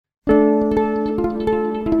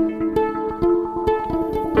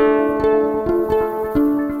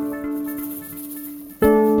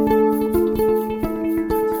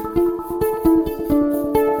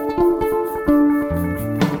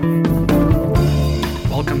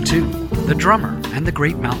Welcome to The Drummer and the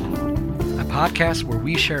Great Mountain, a podcast where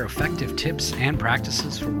we share effective tips and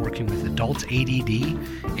practices for working with adult ADD,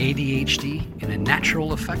 ADHD in a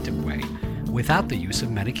natural, effective way without the use of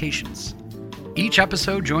medications. Each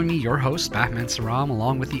episode, join me, your host, Batman Saram,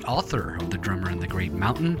 along with the author of The Drummer and the Great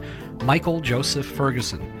Mountain, Michael Joseph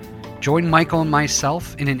Ferguson. Join Michael and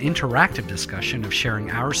myself in an interactive discussion of sharing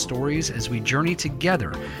our stories as we journey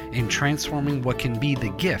together in transforming what can be the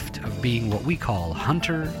gift of being what we call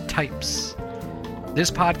hunter types. This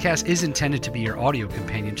podcast is intended to be your audio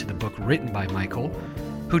companion to the book written by Michael,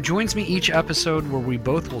 who joins me each episode where we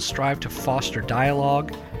both will strive to foster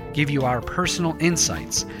dialogue, give you our personal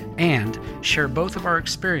insights, and share both of our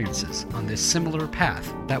experiences on this similar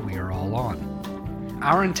path that we are all on.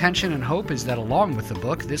 Our intention and hope is that along with the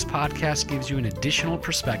book, this podcast gives you an additional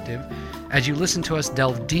perspective as you listen to us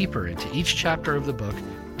delve deeper into each chapter of the book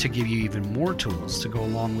to give you even more tools to go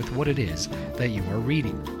along with what it is that you are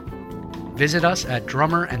reading. Visit us at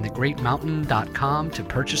drummerandthegreatmountain.com to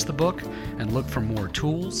purchase the book and look for more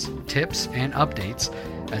tools, tips, and updates,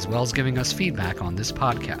 as well as giving us feedback on this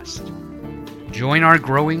podcast. Join our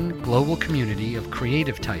growing global community of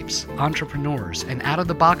creative types, entrepreneurs, and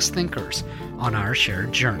out-of-the-box thinkers on our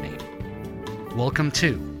shared journey. Welcome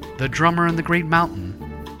to The Drummer and the Great Mountain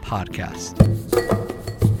podcast.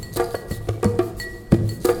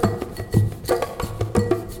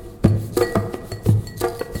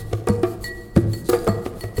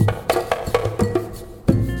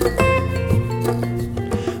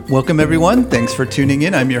 Welcome, everyone. Thanks for tuning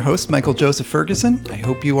in. I'm your host, Michael Joseph Ferguson. I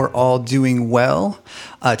hope you are all doing well.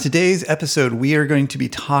 Today's episode, we are going to be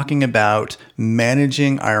talking about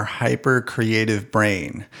managing our hyper-creative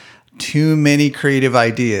brain. Too many creative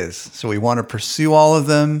ideas, so we want to pursue all of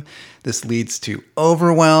them. This leads to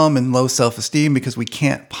overwhelm and low self-esteem because we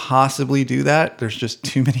can't possibly do that. There's just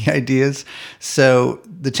too many ideas. So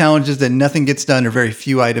the challenge is that nothing gets done or very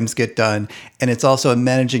few items get done. And it's also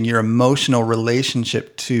managing your emotional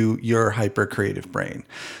relationship to your hyper-creative brain.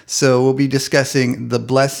 So we'll be discussing the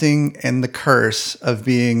blessing and the curse of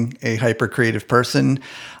being a hyper-creative person.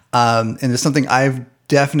 And it's something I've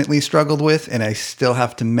definitely struggled with and I still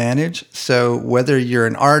have to manage. So whether you're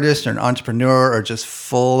an artist or an entrepreneur or just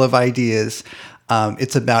full of ideas,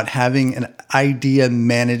 it's about having an idea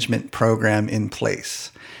management program in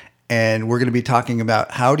place. And we're going to be talking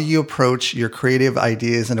about how do you approach your creative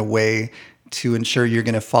ideas in a way to ensure you're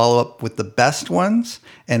going to follow up with the best ones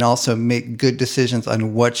and also make good decisions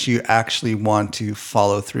on what you actually want to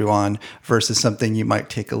follow through on versus something you might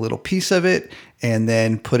take a little piece of it and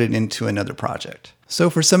then put it into another project. So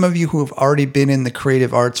for some of you who have already been in the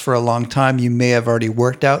creative arts for a long time, you may have already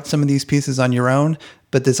worked out some of these pieces on your own,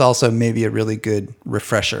 but this also may be a really good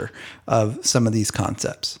refresher of some of these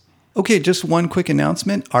concepts. Okay, just one quick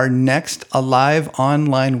announcement. Our next Alive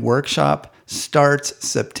online workshop starts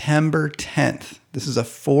September 10th. This is a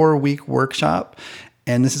 4-week workshop,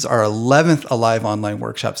 and this is our 11th Alive online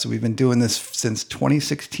workshop. So we've been doing this since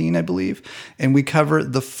 2016, I believe, and we cover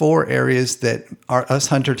the 4 areas that us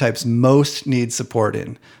hunter types most need support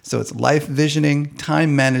in. So it's life visioning,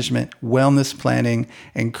 time management, wellness planning,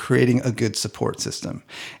 and creating a good support system.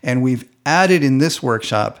 And we've added in this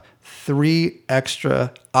workshop 3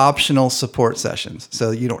 extra optional support sessions. So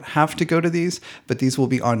you don't have to go to these, but these will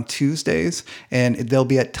be on Tuesdays, and they'll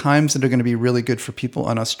be at times that are going to be really good for people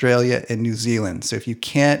in Australia and New Zealand. So if you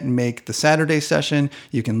can't make the Saturday session,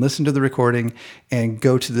 you can listen to the recording and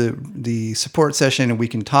go to the support session, and we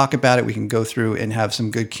can talk about it. We can go through and have some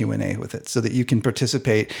good Q&A with it so that you can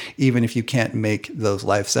participate even if you can't make those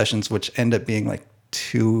live sessions, which end up being like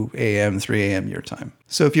 2 a.m., 3 a.m. your time.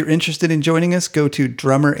 So if you're interested in joining us, go to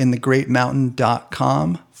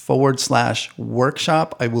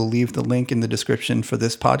drummerinthegreatmountain.com/workshop. I will leave the link in the description for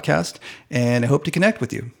this podcast, and I hope to connect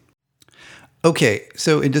with you. Okay,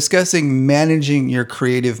 so in discussing managing your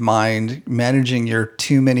creative mind, managing your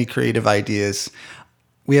too many creative ideas,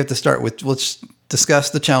 we have to start with, let's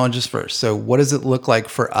discuss the challenges first. So what does it look like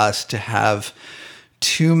for us to have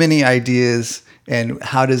too many ideas, and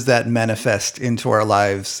how does that manifest into our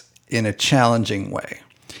lives in a challenging way?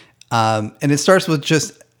 And it starts with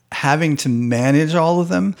just having to manage all of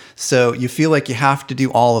them. So you feel like you have to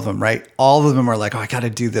do all of them, right? All of them are like, oh, I got to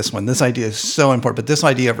do this one. This idea is so important. But this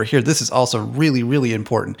idea over here, this is also really, really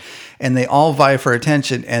important. And they all vie for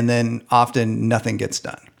attention. And then often nothing gets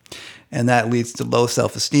done. And that leads to low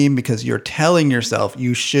self-esteem because you're telling yourself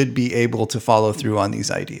you should be able to follow through on these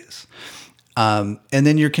ideas. And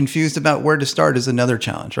then you're confused about where to start is another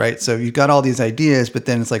challenge, right? So you've got all these ideas, but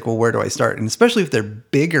then it's like, well, where do I start? And especially if they're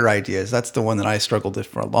bigger ideas, that's the one that I struggled with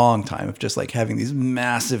for a long time, of just like having these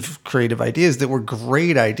massive creative ideas that were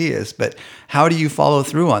great ideas, but how do you follow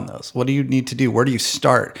through on those? What do you need to do? Where do you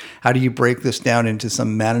start? How do you break this down into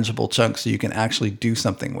some manageable chunks so you can actually do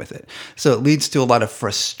something with it? So it leads to a lot of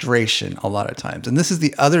frustration a lot of times. And this is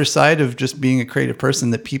the other side of just being a creative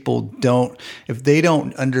person, that people don't, if they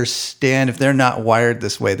don't understand, if they're not wired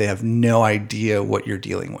this way, they have no idea what you're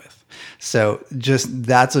dealing with. So just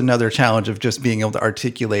that's another challenge of just being able to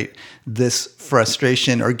articulate this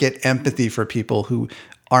frustration or get empathy for people who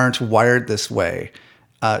aren't wired this way,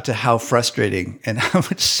 to how frustrating and how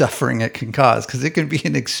much suffering it can cause, because it can be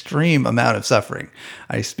an extreme amount of suffering.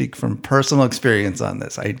 I speak from personal experience on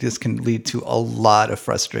this. This can lead to a lot of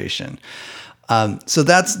frustration. So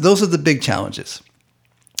those are the big challenges.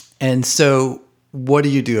 And so what do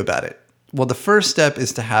you do about it? Well, the first step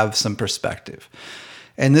is to have some perspective.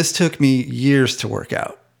 And this took me years to work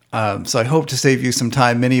out. So I hope to save you some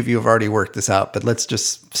time. Many of you have already worked this out, but let's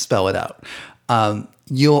just spell it out.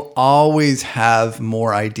 You'll always have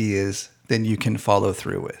more ideas than you can follow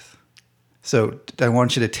through with. So I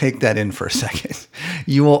want you to take that in for a second.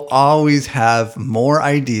 You will always have more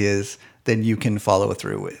ideas than you can follow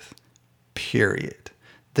through with, period.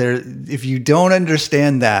 If you don't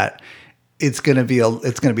understand that, it's going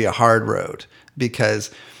to be a hard road,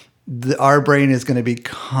 because our brain is going to be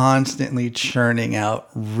constantly churning out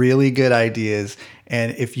really good ideas.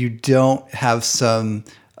 And if you don't have some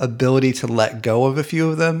ability to let go of a few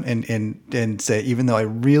of them and say, even though I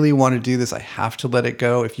really want to do this, I have to let it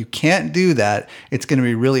go. If you can't do that, it's going to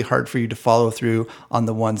be really hard for you to follow through on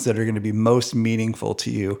the ones that are going to be most meaningful to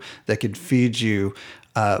you, that could feed you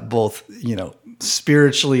both,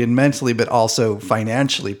 spiritually and mentally, but also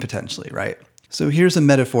financially, potentially, right? So here's a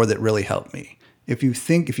metaphor that really helped me. If you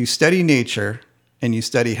study nature and you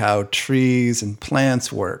study how trees and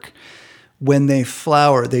plants work, when they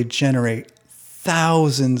flower, they generate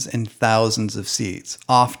thousands and thousands of seeds,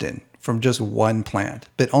 often from just one plant,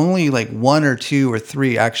 but only like 1 or 2 or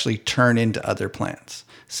 3 actually turn into other plants.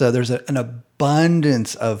 So there's an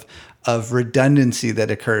abundance of redundancy that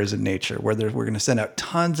occurs in nature, where we're going to send out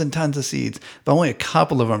tons and tons of seeds, but only a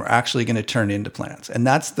couple of them are actually going to turn into plants. And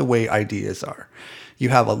that's the way ideas are. You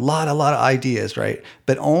have a lot of ideas, right?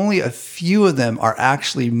 But only a few of them are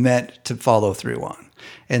actually meant to follow through on.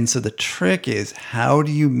 And so the trick is, how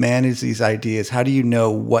do you manage these ideas? How do you know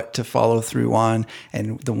what to follow through on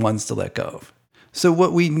and the ones to let go of? So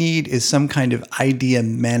what we need is some kind of idea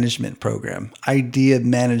management program, idea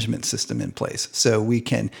management system in place, so we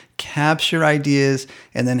can capture ideas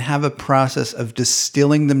and then have a process of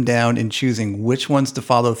distilling them down and choosing which ones to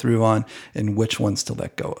follow through on and which ones to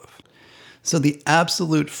let go of. So the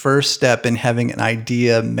absolute first step in having an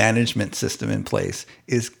idea management system in place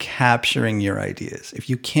is capturing your ideas. If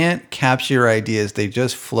you can't capture your ideas, they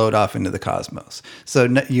just float off into the cosmos. So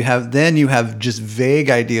you have just vague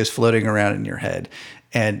ideas floating around in your head,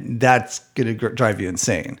 and that's going to drive you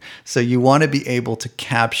insane. So you want to be able to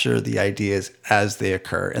capture the ideas as they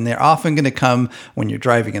occur. And they're often going to come when you're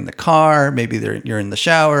driving in the car, maybe you're in the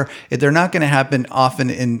shower. They're not going to happen often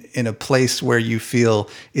in a place where you feel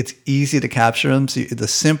it's easy to capture them. So the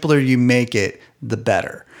simpler you make it, the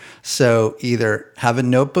better. So either have a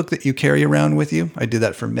notebook that you carry around with you. I did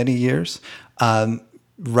that for many years.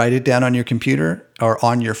 Write it down on your computer or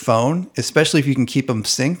on your phone, especially if you can keep them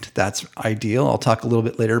synced. That's ideal. I'll talk a little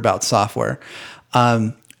bit later about software.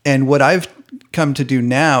 And what I've come to do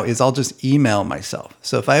now is I'll just email myself.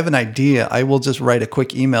 So if I have an idea, I will just write a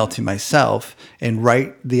quick email to myself and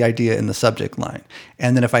write the idea in the subject line.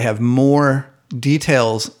 And then if I have more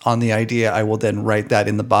details on the idea, I will then write that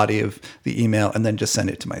in the body of the email and then just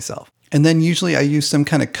send it to myself. And then usually I use some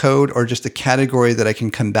kind of code or just a category that I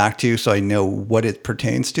can come back to so I know what it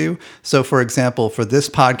pertains to. So for example, for this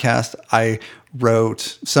podcast, I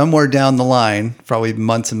wrote somewhere down the line, probably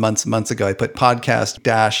months and months and months ago, I put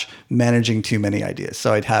podcast - managing too many ideas.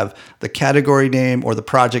 So I'd have the category name or the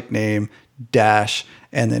project name -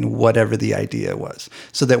 and then whatever the idea was.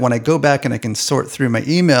 So that when I go back and I can sort through my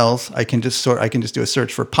emails, I can just do a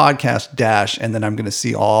search for podcast - and then I'm going to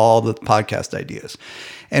see all the podcast ideas.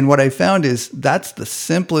 And what I found is that's the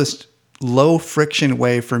simplest, low friction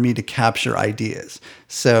way for me to capture ideas.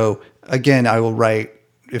 So again, I will write,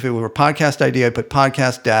 if it were a podcast idea, I'd put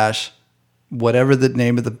podcast - whatever the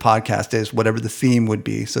name of the podcast is, whatever the theme would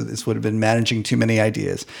be. So this would have been managing too many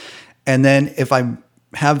ideas. And then if I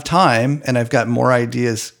have time and I've got more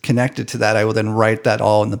ideas connected to that, I will then write that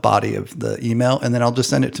all in the body of the email, and then I'll just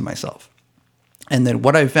send it to myself. And then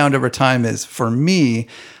what I've found over time is, for me,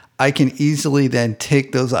 I can easily then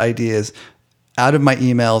take those ideas out of my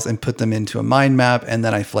emails and put them into a mind map, and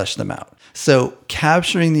then I flesh them out. So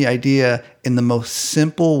capturing the idea in the most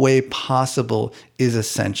simple way possible is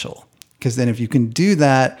essential. Because then if you can do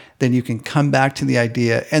that, then you can come back to the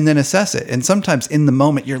idea and then assess it. And sometimes in the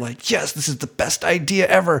moment, you're like, yes, this is the best idea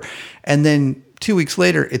ever. And then 2 weeks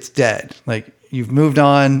later, it's dead. Like you've moved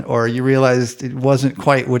on, or you realized it wasn't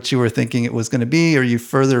quite what you were thinking it was going to be, or you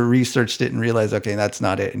further researched it and realized, okay, that's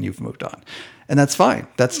not it, and you've moved on. And that's fine.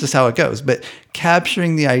 That's just how it goes. But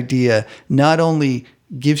capturing the idea not only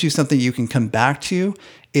gives you something you can come back to,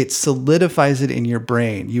 it solidifies it in your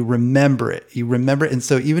brain. You remember it. And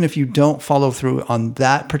so even if you don't follow through on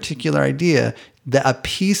that particular idea, a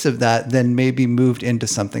piece of that then may be moved into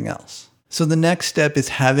something else. So the next step is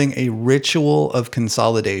having a ritual of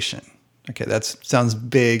consolidation. Okay, that sounds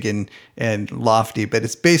big and lofty, but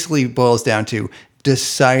it's basically boils down to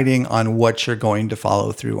deciding on what you're going to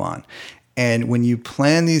follow through on. And when you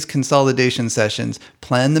plan these consolidation sessions,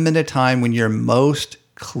 plan them at a time when you're most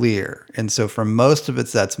clear. And so for most of it,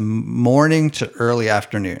 that's morning to early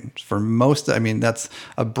afternoon. For most, that's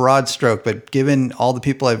a broad stroke, but given all the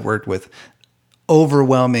people I've worked with,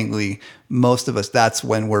 overwhelmingly, most of us, that's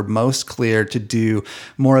when we're most clear to do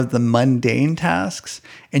more of the mundane tasks.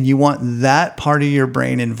 And you want that part of your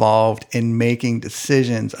brain involved in making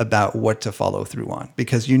decisions about what to follow through on,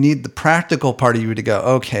 because you need the practical part of you to go,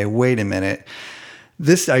 okay, wait a minute,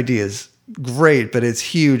 this idea is great, but it's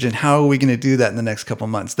huge. And how are we going to do that in the next couple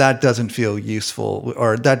of months? That doesn't feel useful,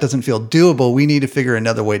 or that doesn't feel doable. We need to figure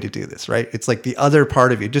another way to do this, right? It's like the other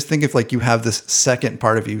part of you. Just think of like you have this second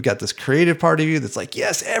part of you. You've got this creative part of you that's like,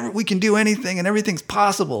 yes, we can do anything and everything's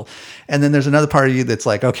possible. And then there's another part of you that's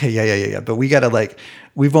like, okay, yeah. But we got to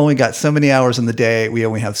we've only got so many hours in the day. We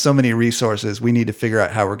only have so many resources. We need to figure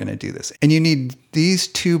out how we're going to do this. And you need these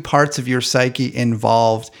two parts of your psyche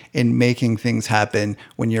involved in making things happen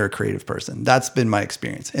when you're a creative person. That's been my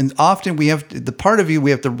experience. And often we have the part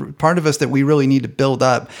of us that we really need to build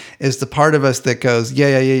up is the part of us that goes,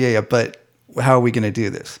 yeah, but how are we going to do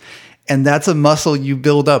this? And that's a muscle you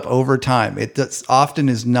build up over time. It often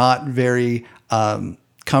is not very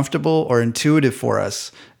comfortable or intuitive for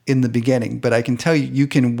us in the beginning, but I can tell you, you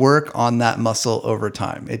can work on that muscle over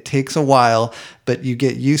time. It takes a while, but you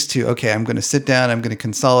get used to, okay, I'm going to sit down, I'm going to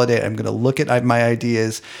consolidate, I'm going to look at my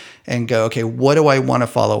ideas and go, okay, what do I want to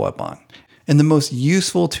follow up on? And the most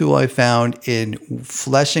useful tool I found in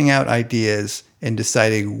fleshing out ideas and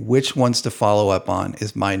deciding which ones to follow up on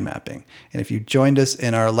is mind mapping. And if you joined us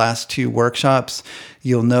in our last 2 workshops,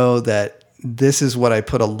 you'll know that this is what I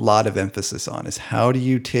put a lot of emphasis on, is how do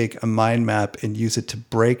you take a mind map and use it to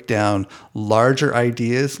break down larger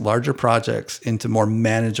ideas, larger projects into more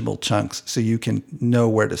manageable chunks so you can know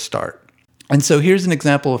where to start. And so here's an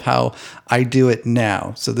example of how I do it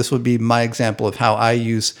now. So this would be my example of how I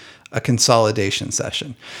use a consolidation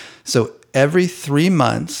session. So every 3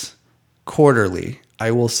 months, quarterly, I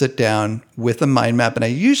will sit down with a mind map, and I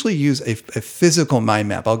usually use a physical mind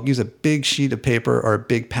map. I'll use a big sheet of paper or a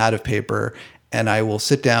big pad of paper, and I will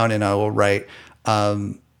sit down and I will write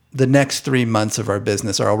the next 3 months of our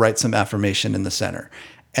business, or I'll write some affirmation in the center.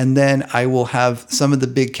 And then I will have some of the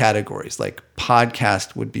big categories, like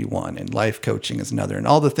podcast would be one, and life coaching is another, and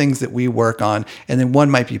all the things that we work on. And then one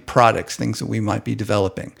might be products, things that we might be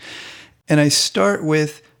developing. And I start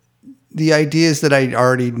with the ideas that I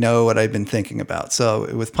already know what I've been thinking about.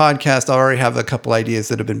 So with podcast, I already have a couple ideas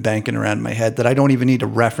that have been banking around in my head that I don't even need to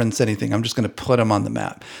reference anything. I'm just going to put them on the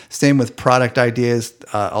map. Same with product ideas.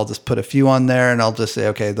 I'll just put a few on there and I'll just say,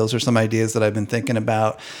 okay, those are some ideas that I've been thinking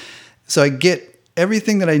about. So I get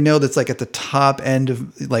everything that I know that's like at the top end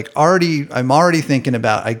of I'm already thinking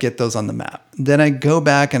about, I get those on the map. Then I go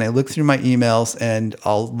back and I look through my emails and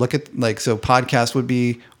I'll look at so podcast would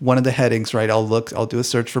be one of the headings, right? I'll do a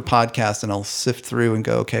search for podcast and I'll sift through and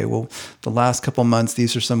go, okay, well, the last couple months,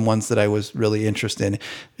 these are some ones that I was really interested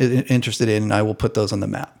in, and I will put those on the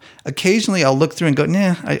map. Occasionally I'll look through and go,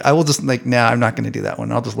 I will just I'm not going to do that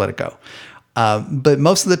one. I'll just let it go. But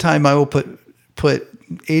most of the time I will put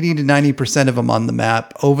 80 to 90% of them on the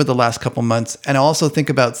map over the last couple months. And I also think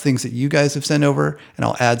about things that you guys have sent over, and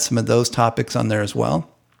I'll add some of those topics on there as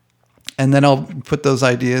well. And then I'll put those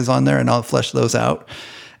ideas on there and I'll flesh those out.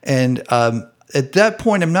 And at that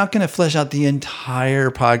point, I'm not going to flesh out the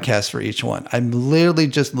entire podcast for each one. I'm literally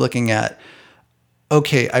just looking at,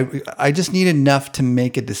 okay, I just need enough to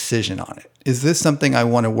make a decision on it. Is this something I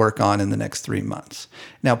want to work on in the next 3 months?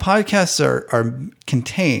 Now, podcasts are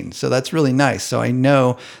contained, so that's really nice. So I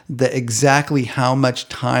know that exactly how much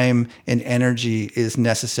time and energy is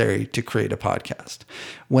necessary to create a podcast.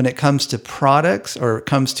 When it comes to products or it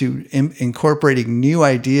comes to incorporating new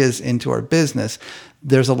ideas into our business,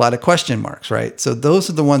 there's a lot of question marks, right? So those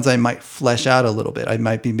are the ones I might flesh out a little bit. I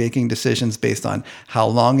might be making decisions based on how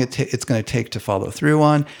long it's going to take to follow through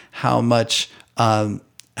on, how much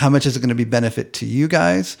is it going to be benefit to you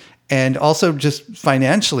guys, and also just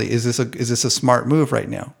financially, is this a smart move right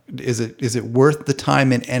now? Is it worth the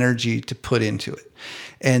time and energy to put into it?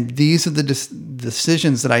 And these are the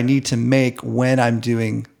decisions that I need to make when I'm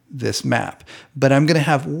doing this map. But I'm going to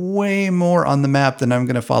have way more on the map than I'm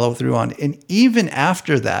going to follow through on. And even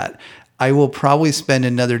after that, I will probably spend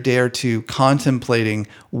another day or two contemplating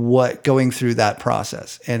going through that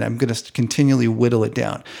process. And I'm going to continually whittle it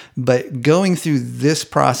down. But going through this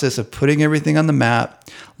process of putting everything on the map,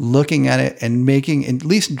 looking at it and at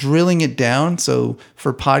least drilling it down. So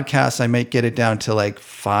for podcasts, I might get it down to like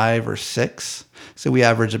 5 or 6. So we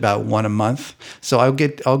average about 1 a month. So I'll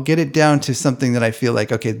get it down to something that I feel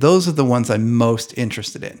like, okay, those are the ones I'm most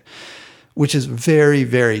interested in, which is very,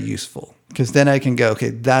 very useful. Because then I can go,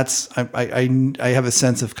 okay, I have a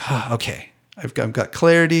sense of, okay, I've got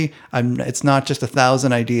clarity. It's not just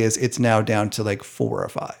 1,000 ideas. It's now down to like 4 or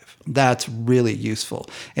 5. That's really useful.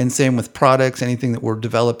 And same with products, anything that we're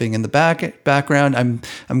developing in the background. I'm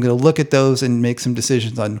going to look at those and make some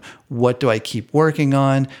decisions on what do I keep working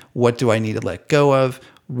on? What do I need to let go of?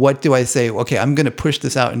 What do I say, okay, I'm going to push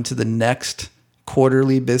this out into the next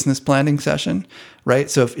quarterly business planning session, right?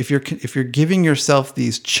 So if you're giving yourself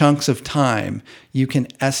these chunks of time, you can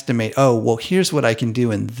estimate, oh, well, here's what I can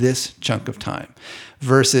do in this chunk of time,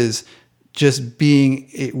 versus just being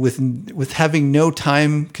with having no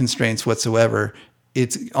time constraints whatsoever.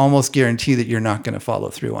 It's almost guaranteed that you're not going to follow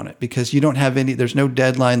through on it because you don't have there's no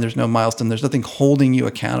deadline, there's no milestone, there's nothing holding you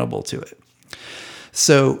accountable to it.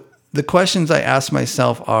 So the questions I ask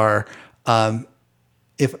myself are,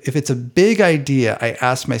 if it's a big idea, I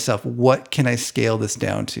ask myself, what can I scale this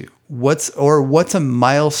down to? What's a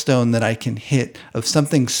milestone that I can hit of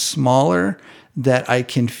something smaller that I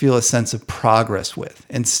can feel a sense of progress with,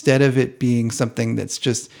 instead of it being something that's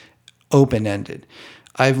just open-ended.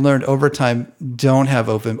 I've learned over time, don't have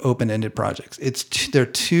open-ended projects. They're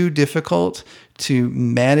too difficult to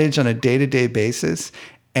manage on a day-to-day basis,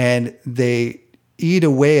 and they eat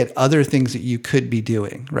away at other things that you could be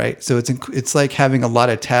doing, right? So it's like having a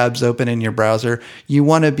lot of tabs open in your browser. You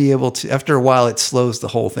want to be able to, after a while, it slows the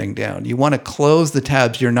whole thing down. You want to close the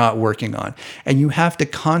tabs you're not working on. And you have to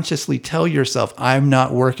consciously tell yourself, I'm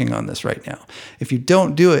not working on this right now. If you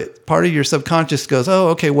don't do it, part of your subconscious goes, oh,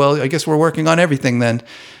 okay, well, I guess we're working on everything then.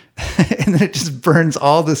 And then it just burns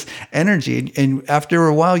all this energy. And after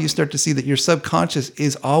a while, you start to see that your subconscious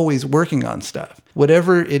is always working on stuff.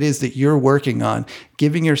 Whatever it is that you're working on,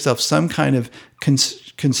 giving yourself some kind of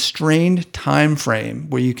constrained time frame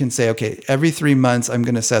where you can say, okay, every 3 months, I'm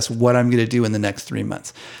going to assess what I'm going to do in the next 3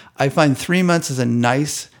 months. I find 3 months is a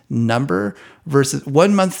nice number versus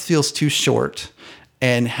 1 month feels too short.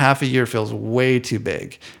 And half a year feels way too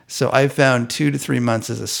big. So I found 2 to 3 months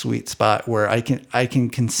is a sweet spot where I can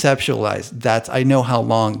conceptualize that. I know how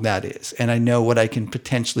long that is, and I know what I can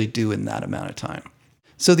potentially do in that amount of time.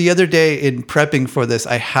 So the other day in prepping for this,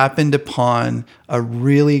 I happened upon a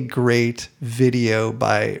really great video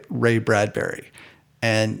by Ray Bradbury.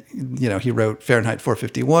 And, he wrote Fahrenheit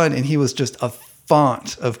 451, and he was just a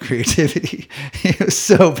font of creativity. He was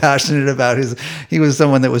so passionate about he was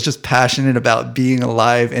someone that was just passionate about being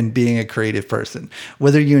alive and being a creative person.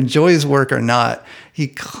 Whether you enjoy his work or not, he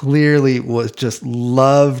clearly just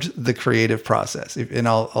loved the creative process. And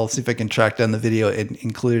I'll see if I can track down the video and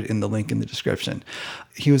include it in the link in the description.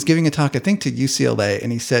 He was giving a talk, I think, to UCLA,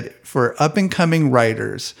 and he said, for up-and-coming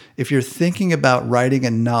writers, if you're thinking about writing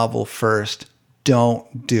a novel first,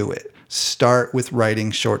 don't do it. Start with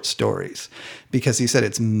writing short stories, because he said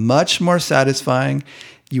it's much more satisfying.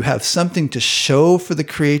 You have something to show for the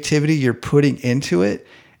creativity you're putting into it.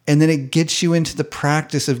 And then it gets you into the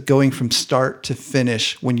practice of going from start to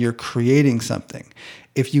finish when you're creating something.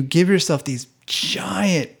 If you give yourself these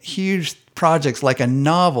giant, huge projects like a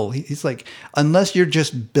novel, he's like, unless you're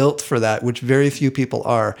just built for that, which very few people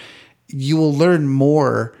are, you will learn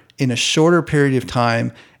more in a shorter period of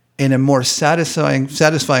time in a more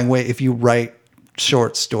satisfying way if you write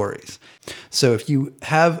short stories. So if you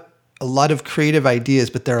have a lot of creative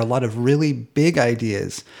ideas, but there are a lot of really big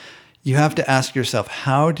ideas, you have to ask yourself,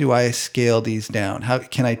 how do I scale these down? How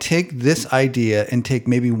can I take this idea and take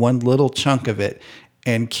maybe one little chunk of it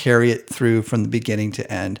and carry it through from the beginning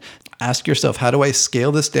to end? Ask yourself, how do I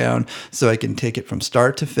scale this down so I can take it from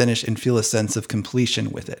start to finish and feel a sense of completion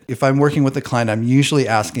with it? If I'm working with a client, I'm usually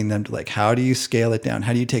asking them to how do you scale it down?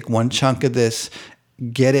 How do you take one chunk of this,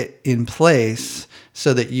 get it in place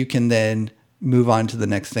so that you can then move on to the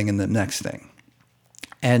next thing and the next thing?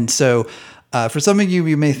 And so for some of you,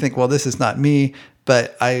 you may think, well, this is not me,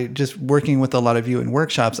 but I just working with a lot of you in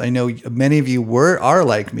workshops, I know many of you are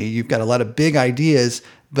like me. You've got a lot of big ideas,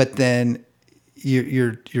 but then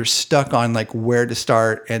you're stuck on where to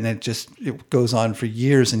start, and it goes on for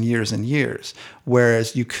years and years and years.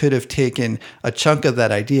 Whereas you could have taken a chunk of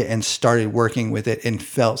that idea and started working with it and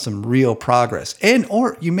felt some real progress.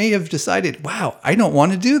 Or you may have decided, wow, I don't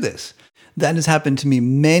want to do this. That has happened to me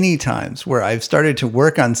many times where I've started to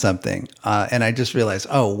work on something and I just realized,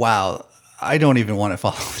 oh, wow, I don't even want to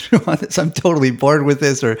follow through on this. I'm totally bored with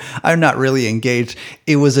this, or I'm not really engaged.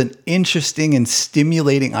 It was an interesting and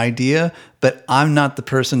stimulating idea, but I'm not the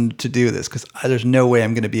person to do this because there's no way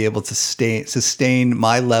I'm going to be able to sustain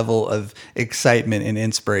my level of excitement and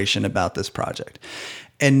inspiration about this project.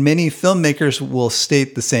 And many filmmakers will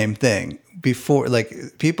state the same thing. Before,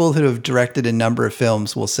 people who have directed a number of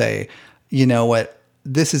films will say, you know what,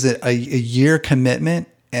 this is a year commitment,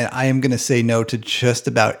 and I am going to say no to just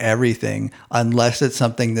about everything unless it's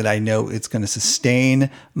something that I know it's going to sustain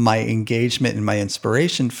my engagement and my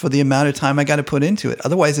inspiration for the amount of time I got to put into it.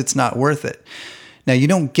 Otherwise, it's not worth it. Now, you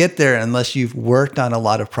don't get there unless you've worked on a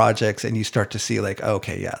lot of projects and you start to see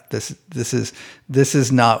okay, yeah, this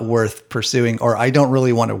is not worth pursuing, or I don't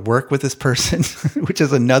really want to work with this person, which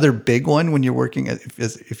is another big one when you're working.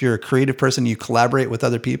 If you're a creative person, you collaborate with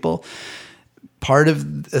other people. Part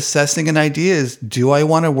of assessing an idea is, do I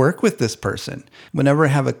want to work with this person? Whenever I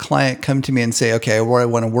have a client come to me and say, okay, I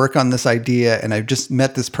want to work on this idea and I've just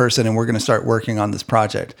met this person and we're going to start working on this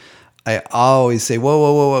project, I always say,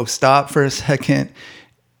 whoa, stop for a second.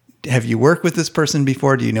 Have you worked with this person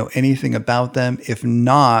before? Do you know anything about them? If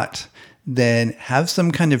not, then have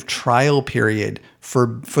some kind of trial period for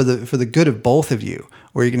the good of both of you,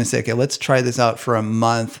 where you're going to say, okay, let's try this out for a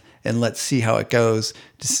month and let's see how it goes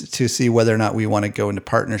to see whether or not we want to go into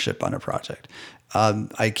partnership on a project.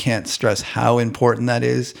 I can't stress how important that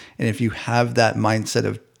is. And if you have that mindset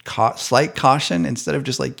of slight caution, instead of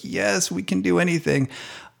just yes, we can do anything,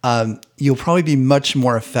 you'll probably be much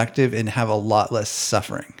more effective and have a lot less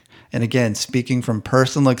suffering. And again, speaking from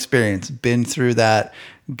personal experience, been through that,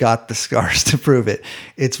 got the scars to prove it.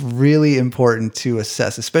 It's really important to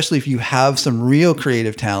assess, especially if you have some real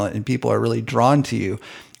creative talent and people are really drawn to you.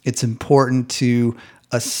 It's important to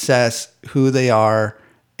assess who they are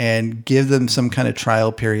and give them some kind of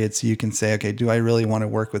trial period so you can say, okay, do I really want to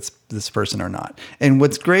work with this person or not? And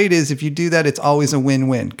what's great is if you do that, it's always a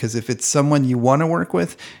win-win, because if it's someone you want to work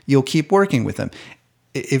with, you'll keep working with them.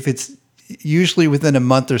 If it's usually within a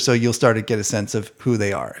month or so, you'll start to get a sense of who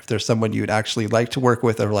they are. If there's someone you'd actually like to work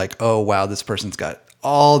with, or oh, wow, this person's got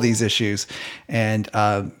all these issues, and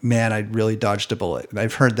man, I really dodged a bullet. And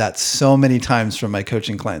I've heard that so many times from my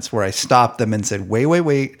coaching clients where I stopped them and said,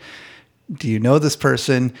 wait, do you know this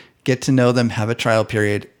person? Get to know them, have a trial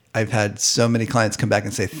period. I've had so many clients come back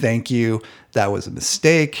and say, thank you, that was a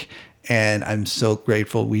mistake, and I'm so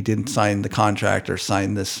grateful we didn't sign the contract or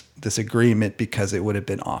sign this agreement, because it would have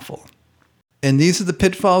been awful. And these are the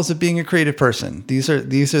pitfalls of being a creative person. This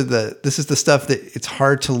is the stuff that it's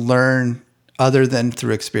hard to learn other than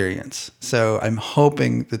through experience. So I'm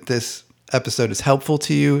hoping that this episode is helpful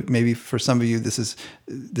to you. Maybe for some of you, this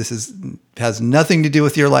has nothing to do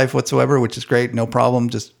with your life whatsoever, which is great. No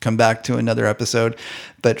problem. Just come back to another episode.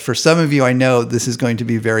 But for some of you, I know this is going to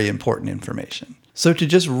be very important information. So to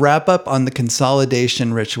just wrap up on the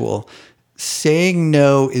consolidation ritual, saying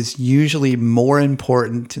no is usually more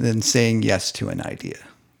important than saying yes to an idea.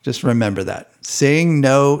 Just remember that. Saying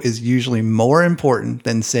no is usually more important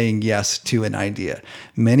than saying yes to an idea.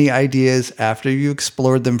 Many ideas, after you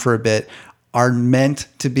explored them for a bit, are meant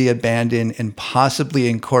to be abandoned and possibly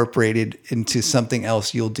incorporated into something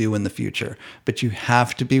else you'll do in the future. But you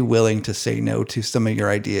have to be willing to say no to some of your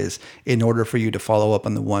ideas in order for you to follow up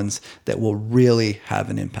on the ones that will really have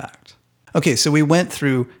an impact. Okay, so we went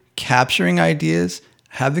through capturing ideas,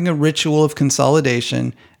 having a ritual of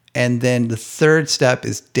consolidation, and then the third step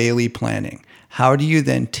is daily planning. How do you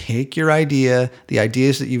then take your idea, the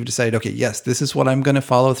ideas that you've decided, okay, yes, this is what I'm going to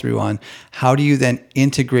follow through on. How do you then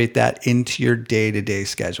integrate that into your day-to-day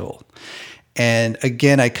schedule? And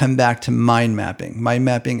again, I come back to mind mapping. Mind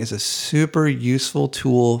mapping is a super useful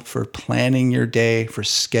tool for planning your day, for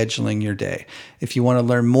scheduling your day. If you want to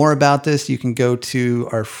learn more about this, you can go to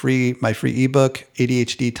my free ebook,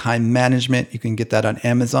 ADHD Time Management. You can get that on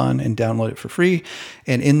Amazon and download it for free.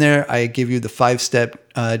 And in there, I give you the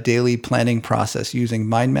 5-step daily planning process using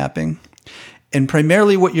mind mapping. And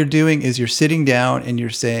primarily what you're doing is you're sitting down and you're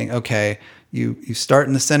saying, okay, you start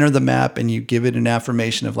in the center of the map and you give it an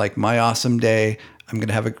affirmation of like, my awesome day. I'm going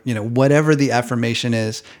to have whatever the affirmation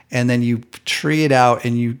is. And then you tree it out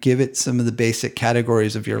and you give it some of the basic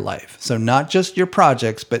categories of your life. So not just your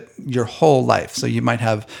projects, but your whole life. So you might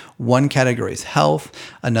have one category is health,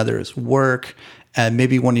 another is work, and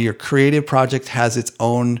maybe one of your creative projects has its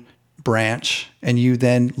own branch. And you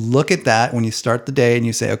then look at that when you start the day and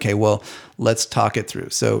you say, okay, well, let's talk it through.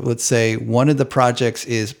 So let's say one of the projects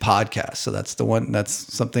is podcast. So that's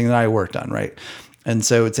something that I worked on, right? And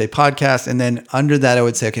so it's a podcast. And then under that, I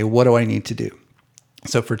would say, okay, what do I need to do?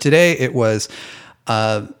 So for today, it was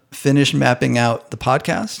finish mapping out the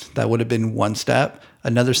podcast. That would have been one step.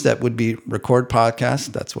 Another step would be record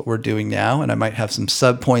podcast. That's what we're doing now. And I might have some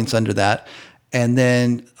sub points under that. And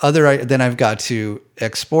then I've got to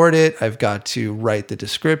export it. I've got to write the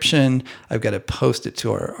description. I've got to post it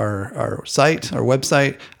to our site, our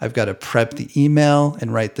website. I've got to prep the email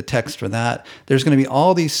and write the text for that. There's going to be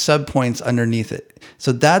all these sub points underneath it.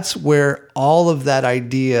 So that's where all of that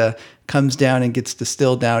idea comes down and gets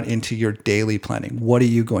distilled down into your daily planning. What are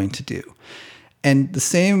you going to do? And the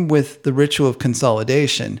same with the ritual of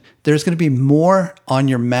consolidation. There's going to be more on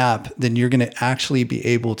your map than you're going to actually be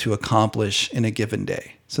able to accomplish in a given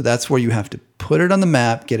day. So that's where you have to put it on the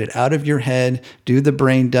map, get it out of your head, do the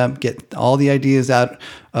brain dump, get all the ideas out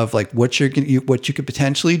of like what you could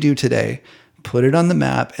potentially do today, put it on the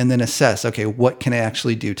map, and then assess, okay, what can I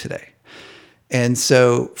actually do today? And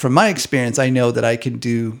so from my experience, I know that I can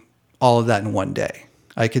do all of that in one day.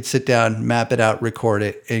 I could sit down, map it out, record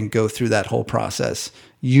it, and go through that whole process,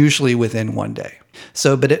 usually within one day.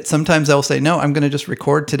 So, sometimes I'll say, no, I'm going to just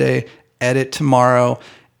record today, edit tomorrow,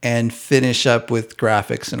 and finish up with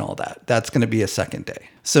graphics and all that. That's going to be a second day.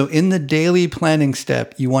 So in the daily planning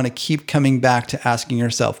step, you want to keep coming back to asking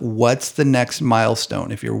yourself, what's the next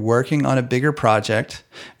milestone? If you're working on a bigger project,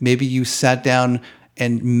 maybe you sat down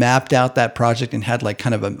and mapped out that project and had like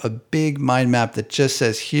kind of a big mind map that just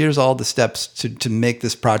says, here's all the steps to make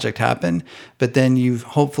this project happen. But then you've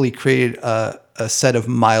hopefully created a set of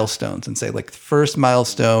milestones and say like the first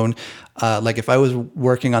milestone, like if I was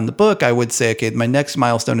working on the book, I would say, okay, my next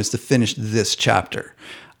milestone is to finish this chapter.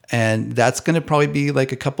 And that's going to probably be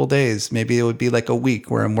like a couple days. Maybe it would be like a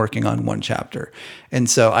week where I'm working on one chapter. And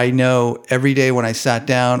so I know every day when I sat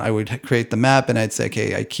down, I would create the map and I'd say,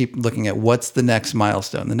 okay, I keep looking at what's the next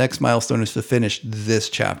milestone. The next milestone is to finish this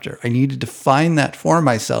chapter. I need to define that for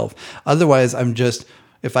myself. Otherwise,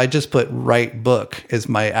 if I just put write book as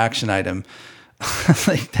my action item,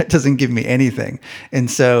 like that doesn't give me anything. And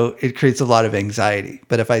so it creates a lot of anxiety.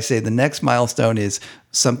 But if I say the next milestone is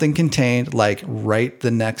something contained, like write the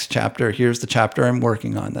next chapter, here's the chapter I'm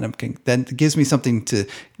working on, then it gives me something to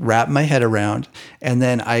wrap my head around. And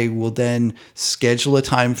then I will then schedule a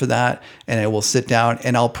time for that. And I will sit down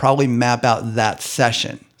and I'll probably map out that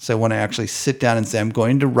session. So when I actually sit down and say, I'm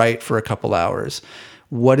going to write for a couple hours,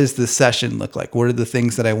 what does the session look like? What are the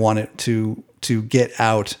things that I want it to get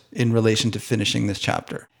out in relation to finishing this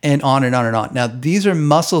chapter? And on and on and on. Now, these are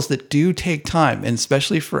muscles that do take time. And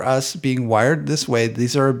especially for us being wired this way,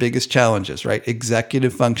 these are our biggest challenges, right?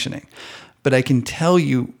 Executive functioning. But I can tell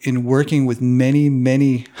you in working with many,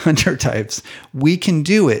 many hunter types, we can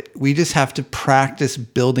do it. We just have to practice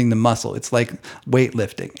building the muscle. It's like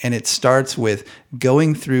weightlifting. And it starts with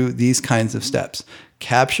going through these kinds of steps.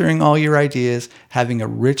 Capturing all your ideas, having a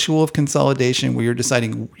ritual of consolidation where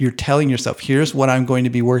you're telling yourself, here's what I'm going to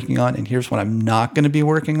be working on and here's what I'm not going to be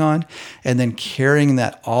working on. And then carrying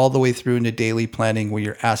that all the way through into daily planning where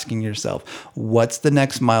you're asking yourself, what's the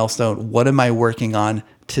next milestone? What am I working on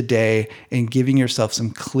today? And giving yourself some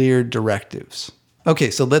clear directives. Okay,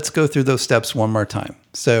 so let's go through those steps one more time.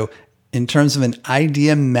 So in terms of an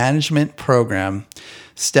idea management program,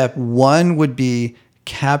 step one would be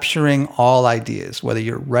capturing all ideas, whether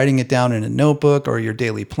you're writing it down in a notebook or your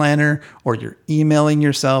daily planner, or you're emailing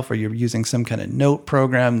yourself, or you're using some kind of note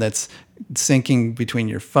program that's syncing between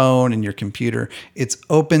your phone and your computer. It's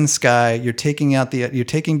open sky. You're taking down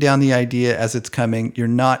the idea as it's coming. You're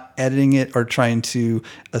not editing it or trying to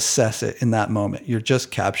assess it in that moment. You're just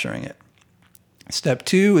capturing it. Step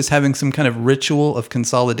 2 is having some kind of ritual of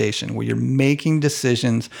consolidation where you're making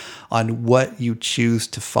decisions on what you choose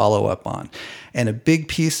to follow up on. And a big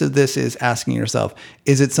piece of this is asking yourself,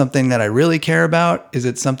 is it something that I really care about? Is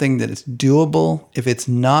it something that is doable? If it's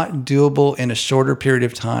not doable in a shorter period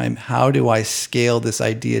of time, how do I scale this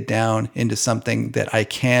idea down into something that I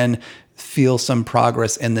can feel some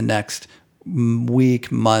progress in the next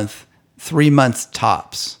week, month, 3 months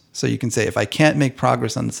tops? So you can say, if I can't make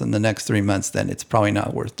progress on this in the next 3 months, then it's probably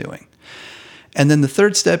not worth doing. And then the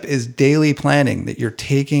third step is daily planning, that you're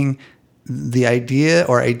taking the idea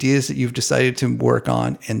or ideas that you've decided to work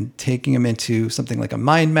on and taking them into something like a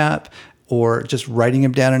mind map, or just writing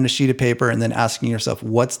them down on a sheet of paper and then asking yourself,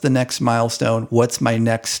 what's the next milestone? What's my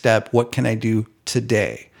next step? What can I do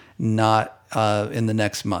today? Not in the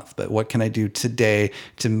next month, but what can I do today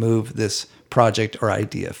to move this project or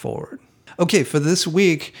idea forward? Okay, for this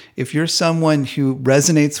week, if you're someone who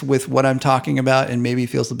resonates with what I'm talking about and maybe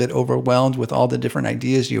feels a bit overwhelmed with all the different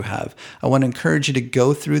ideas you have, I want to encourage you to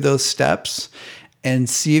go through those steps and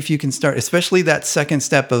see if you can start, especially that second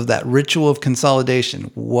step of that ritual of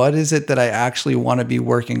consolidation. What is it that I actually want to be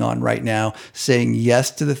working on right now? Saying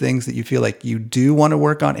yes to the things that you feel like you do want to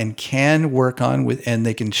work on and can work on with, and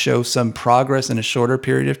they can show some progress in a shorter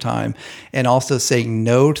period of time. And also saying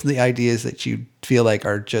no to the ideas that you feel like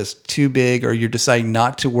are just too big or you're deciding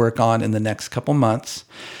not to work on in the next couple months.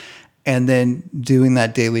 And then doing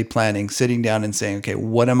that daily planning, sitting down and saying, okay,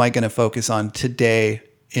 what am I going to focus on today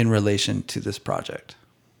in relation to this project?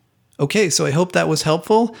 Okay, so I hope that was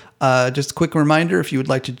helpful. Just a quick reminder, if you would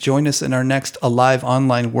like to join us in our next Alive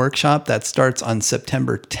online workshop, that starts on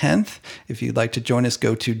September 10th. If you'd like to join us,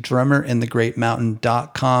 go to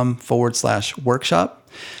drummerinthegreatmountain.com/workshop.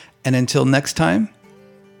 And until next time,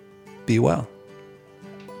 be well.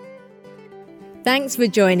 Thanks for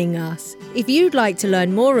joining us. If you'd like to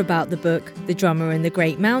learn more about the book, The Drummer and the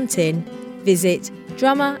Great Mountain, visit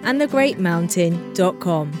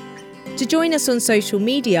drummerandthegreatmountain.com. To join us on social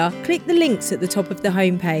media, click the links at the top of the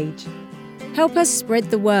homepage. Help us spread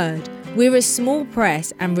the word. We're a small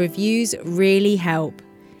press and reviews really help.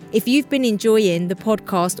 If you've been enjoying the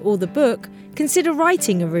podcast or the book, consider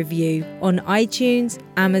writing a review on iTunes,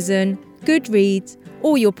 Amazon, Goodreads,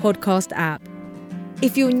 or your podcast app.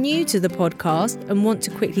 If you're new to the podcast and want to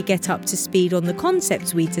quickly get up to speed on the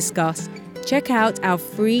concepts we discuss, check out our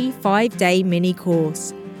free 5-day mini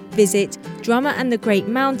course. Visit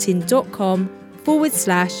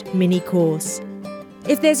drummerandthegreatmountain.com/mini course.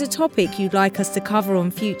 If there's a topic you'd like us to cover on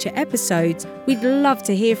future episodes, we'd love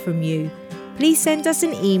to hear from you. Please send us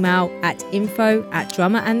an email at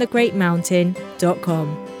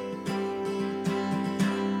info@drummerandthegreatmountain.com.